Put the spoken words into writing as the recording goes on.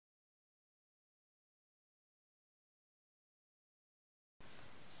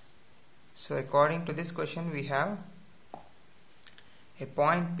So according to this question, we have a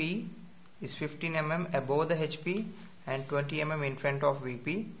point P is 15 mm above the HP and 20 mm in front of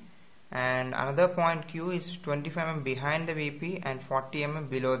VP, and another point Q is 25 mm behind the VP and 40 mm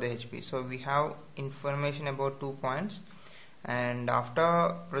below the HP. So we have information about 2 points, and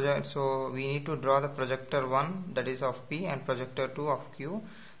after project, so we need to draw the projector 1, that is of P, and projector 2 of Q.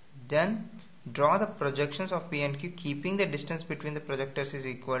 Then draw the projections of P and Q, keeping the distance between the projectors is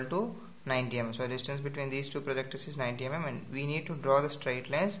equal to 90 mm. So distance between these two projectors is 90 mm, and we need to draw the straight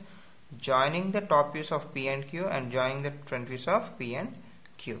lines joining the top views of P and Q and joining the front views of P and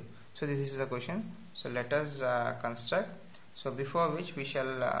Q. So this is the question. So let us construct. So before which we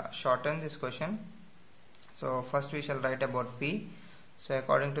shall shorten this question. So first we shall write about P. So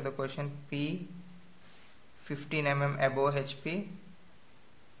according to the question, P 15 mm above HP.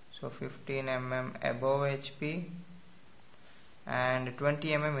 So 15 mm above HP and 20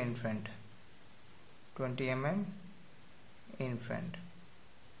 mm in front. 20 mm in front.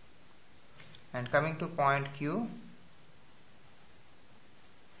 And coming to point Q.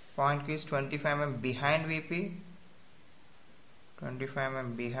 Point Q is 25 mm behind VP. 25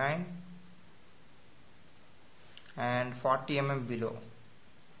 mm behind and 40 mm below.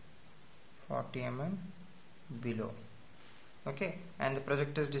 40 mm below. Okay, and the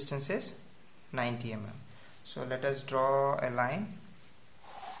projector's distance is 90 mm. So let us draw a line.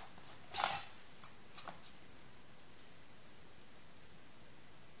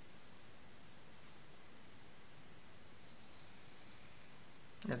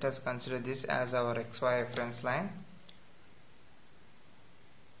 Let us consider this as our XY reference line.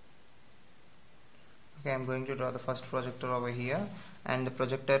 Okay, I am going to draw the first projector over here, and the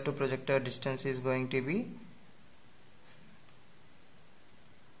projector to projector distance is going to be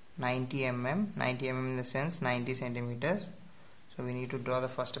 90 mm. 90 mm in the sense 90 centimeters. So we need to draw the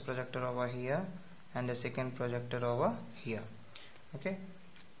first projector over here and the second projector over here. Okay,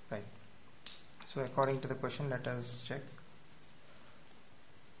 right. So according to the question, let us check.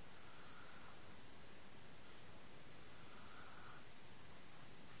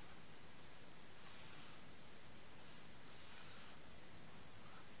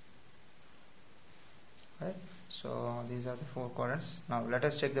 Right. So these are the 4 quadrants. Now let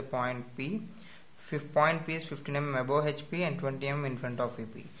us check the point P. Point P is 15 mm above HP and 20 mm in front of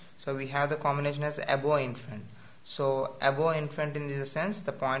VP. So we have the combination as above in front. So above in front in this sense,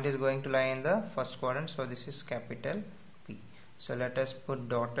 the point is going to lie in the first quadrant. So this is capital P. So let us put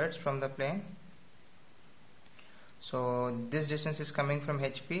dotted from the plane. So this distance is coming from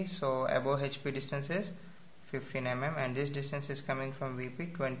HP. So above HP distance is 15 mm, and this distance is coming from VP,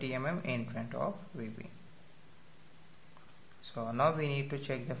 20 mm in front of VP. So now we need to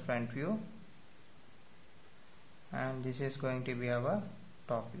check the front view, and this is going to be our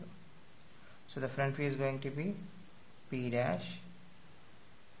top view. So the front view is going to be P dash,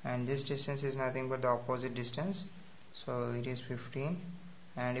 and this distance is nothing but the opposite distance, so it is 15.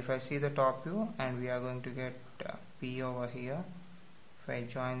 And if I see the top view, and we are going to get P over here, if I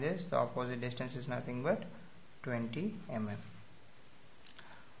join this, the opposite distance is nothing but 20 mm.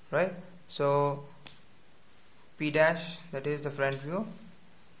 Right. So P dash, that is the front view.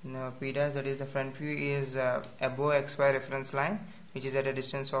 Now P dash, that is the front view, is above XY reference line, which is at a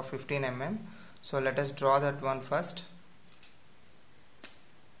distance of 15 mm. So let us draw that one first.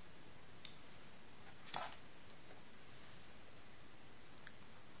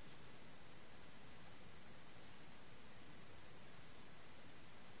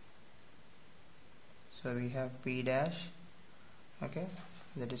 So we have P dash. Okay,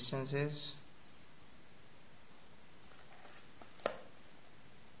 the distance is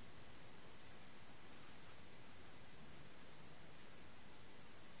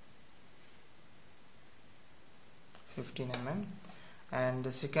 15 mm, and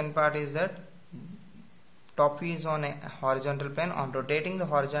the second part is that top view is on a horizontal plane. On rotating the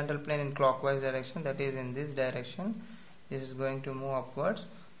horizontal plane in clockwise direction, that is in this direction, this is going to move upwards.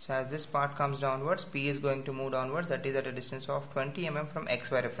 So as this part comes downwards, P is going to move downwards, that is at a distance of 20 mm from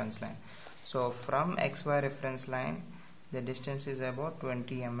XY reference line. So from XY reference line, the distance is about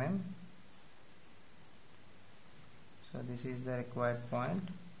 20 mm. So this is the required point.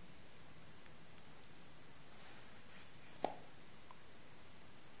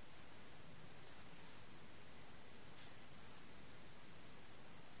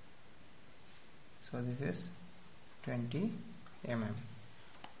 So this is 20 mm.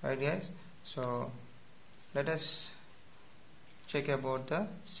 Right guys, so let us check about the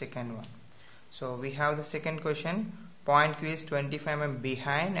second one. So we have the second question, point Q is 25 mm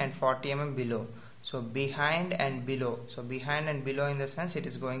behind and 40 mm below. So behind and below. So behind and below in the sense it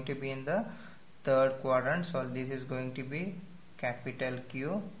is going to be in the third quadrant. So this is going to be capital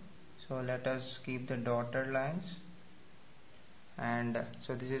Q. So let us keep the dotted lines. And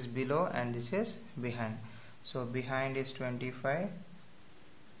so this is below and this is behind. So behind is 25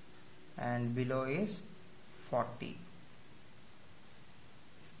 and below is 40.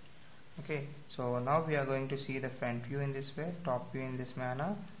 Okay, so now we are going to see the front view in this way, top view in this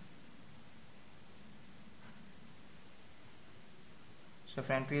manner. So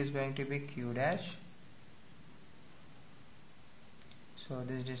front view is going to be Q dash. So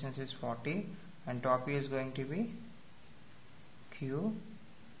this distance is 40 and top view is going to be Q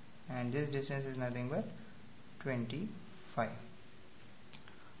and this distance is nothing but 25.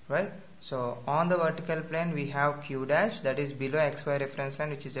 Right, so on the vertical plane we have Q dash, that is below XY reference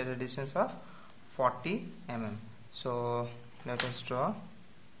line, which is at a distance of 40 mm. So let us draw.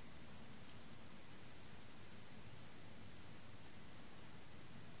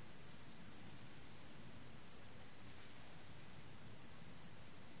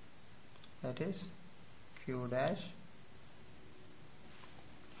 That is Q dash,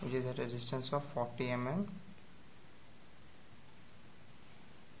 which is at a distance of 40 mm.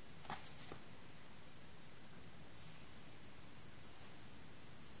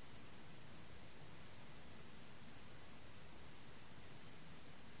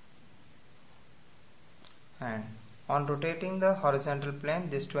 And on rotating the horizontal plane,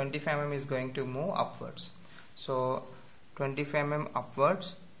 this 25 mm is going to move upwards. So 25 mm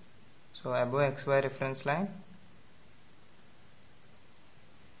upwards, so above XY reference line.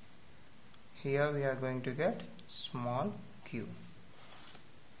 Here we are going to get small q.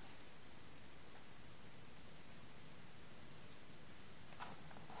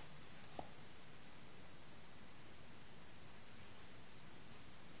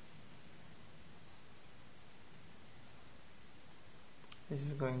 This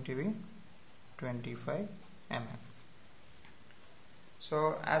is going to be 25 mm.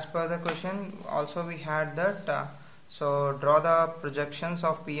 So as per the question, also we had that so draw the projections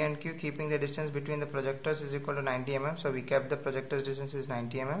of P and Q keeping the distance between the projectors is equal to 90 mm. So we kept the projectors distance is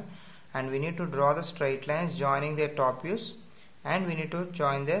 90 mm, and we need to draw the straight lines joining their top views, and we need to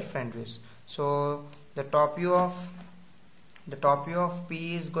join their front views. So the top view of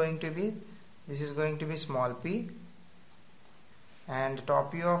P is going to be, this is going to be small p, and the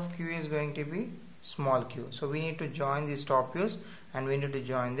top view of Q is going to be small q. So we need to join these top views and we need to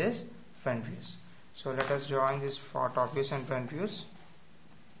join this front views. So let us join this for top views and front views.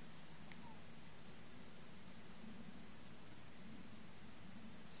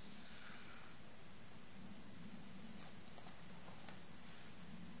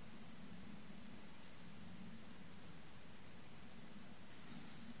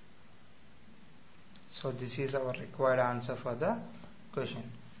 So this is our required answer for the question,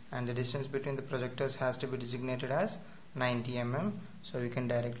 and the distance between the projectors has to be designated as 90 mm. So we can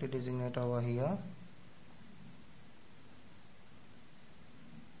directly designate over here.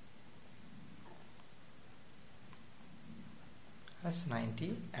 As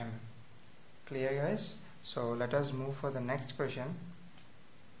 90 mm. Clear, guys? So let us move for the next question.